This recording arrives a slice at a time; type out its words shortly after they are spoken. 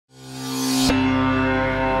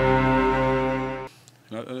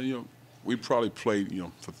We probably played,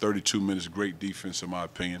 for 32 minutes, great defense, in my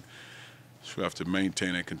opinion. So we have to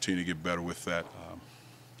maintain and continue to get better with that.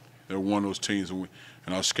 They're one of those teams, in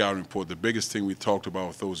our scouting report, the biggest thing we talked about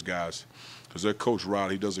with those guys, because their coach,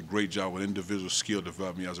 Riley, he does a great job with individual skill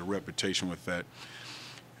development. He has a reputation with that.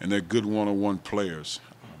 And they're good one-on-one players.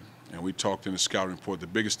 And we talked in the scouting report, the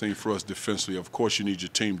biggest thing for us defensively, of course you need your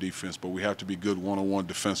team defense, but we have to be good one-on-one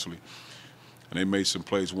defensively. And they made some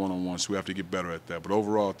plays one-on-one, so we have to get better at that. But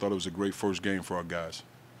overall, I thought it was a great first game for our guys.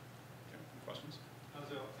 Okay. Questions? How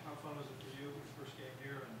fun was it for you, your first game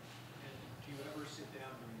here, and do you ever sit down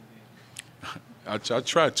during the game? I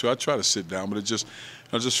try to sit down, but I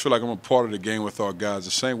just feel like I'm a part of the game with our guys,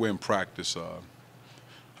 the same way in practice.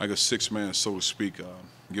 Like a six-man, so to speak,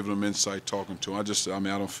 giving them insight, talking to them.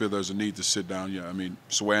 I don't feel there's a need to sit down. Yeah,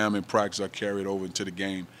 it's the way I am in practice. I carry it over into the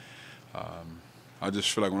game. I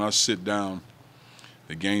just feel like when I sit down,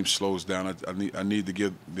 the game slows down. I need to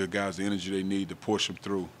give the guys the energy they need to push them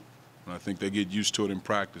through. And I think they get used to it in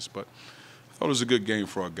practice. But I thought it was a good game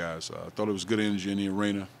for our guys. I thought it was good energy in the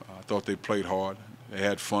arena. I thought they played hard. They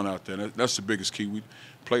had fun out there. That's the biggest key. We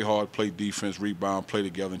play hard, play defense, rebound, play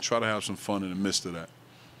together, and try to have some fun in the midst of that.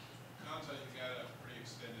 Cuonzo, you got a pretty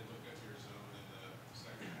extended look at your zone in the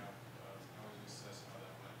second half. How would you assess how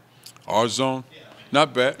that went? Our zone? Yeah.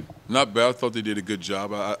 Not bad. Not bad. I thought they did a good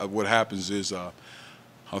job. What happens is I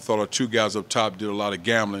thought our two guys up top did a lot of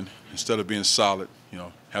gambling instead of being solid.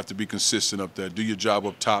 Have to be consistent up there. Do your job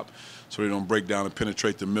up top so they don't break down and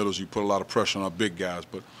penetrate the middles. You put a lot of pressure on our big guys.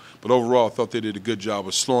 But overall, I thought they did a good job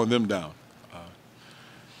of slowing them down.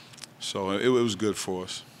 So it was good for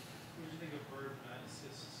us. What did you think of Bird, 9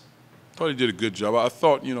 assists? I thought he did a good job. I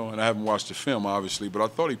thought, and I haven't watched the film, obviously, but I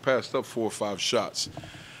thought he passed up 4 or 5 shots.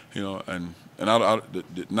 And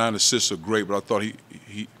the 9 assists are great, but I thought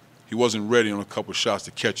he wasn't ready on a couple shots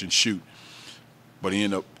to catch and shoot. But he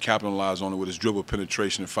ended up capitalizing on it with his dribble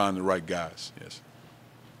penetration and finding the right guys. Yes.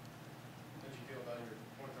 How did you feel about your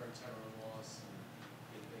point guard Tyrone loss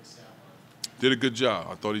and big sample? Did a good job.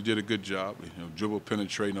 I thought he did a good job. Dribble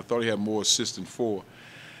penetrating. I thought he had more assists than 4.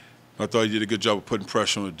 I thought he did a good job of putting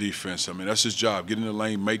pressure on the defense. That's his job. Get in the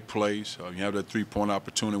lane, make plays. You have that three-point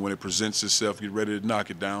opportunity when it presents itself, get ready to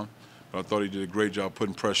knock it down. But I thought he did a great job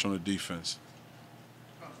putting pressure on the defense.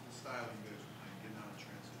 The style you guys are playing, getting out of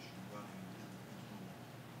transition, running,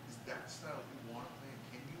 is that the style you want to play?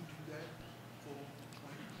 Can you do that full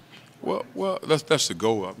 20? Well, that's the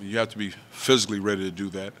goal. You have to be physically ready to do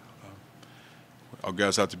that. Our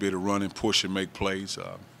guys have to be able to run and push and make plays.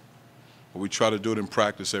 But we try to do it in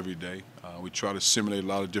practice every day. We try to simulate a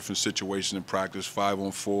lot of different situations in practice,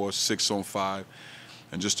 5-on-4, 6-on-5,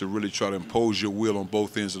 and just to really try to impose your will on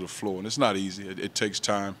both ends of the floor. And it's not easy. It takes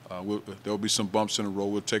time. There'll be some bumps in the road.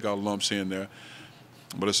 We'll take our lumps here and there.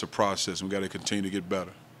 But it's a process, and we've got to continue to get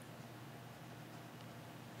better.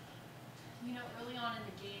 Early on in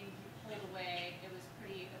the game, you pulled away. It was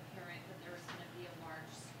pretty apparent that there was going to be a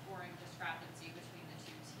large scoring discrepancy between the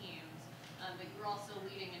two teams. But you were also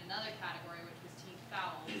leading in another category, which was team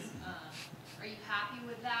fouls. Are you happy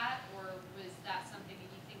with that, or was that something that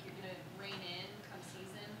you think you're going to rein in come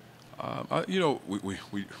season?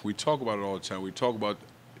 We talk about it all the time. We talk about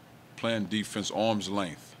playing defense arm's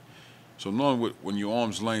length. So knowing when you're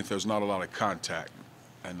arm's length, there's not a lot of contact.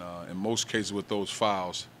 And in most cases with those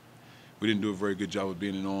fouls, we didn't do a very good job of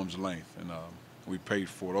being in arm's length. And we paid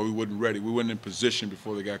for it. Or we weren't ready. We weren't in position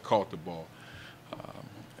before they got caught the ball.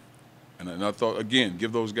 And I thought, again,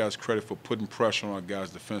 give those guys credit for putting pressure on our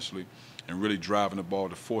guys defensively and really driving the ball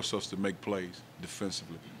to force us to make plays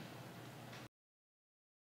defensively.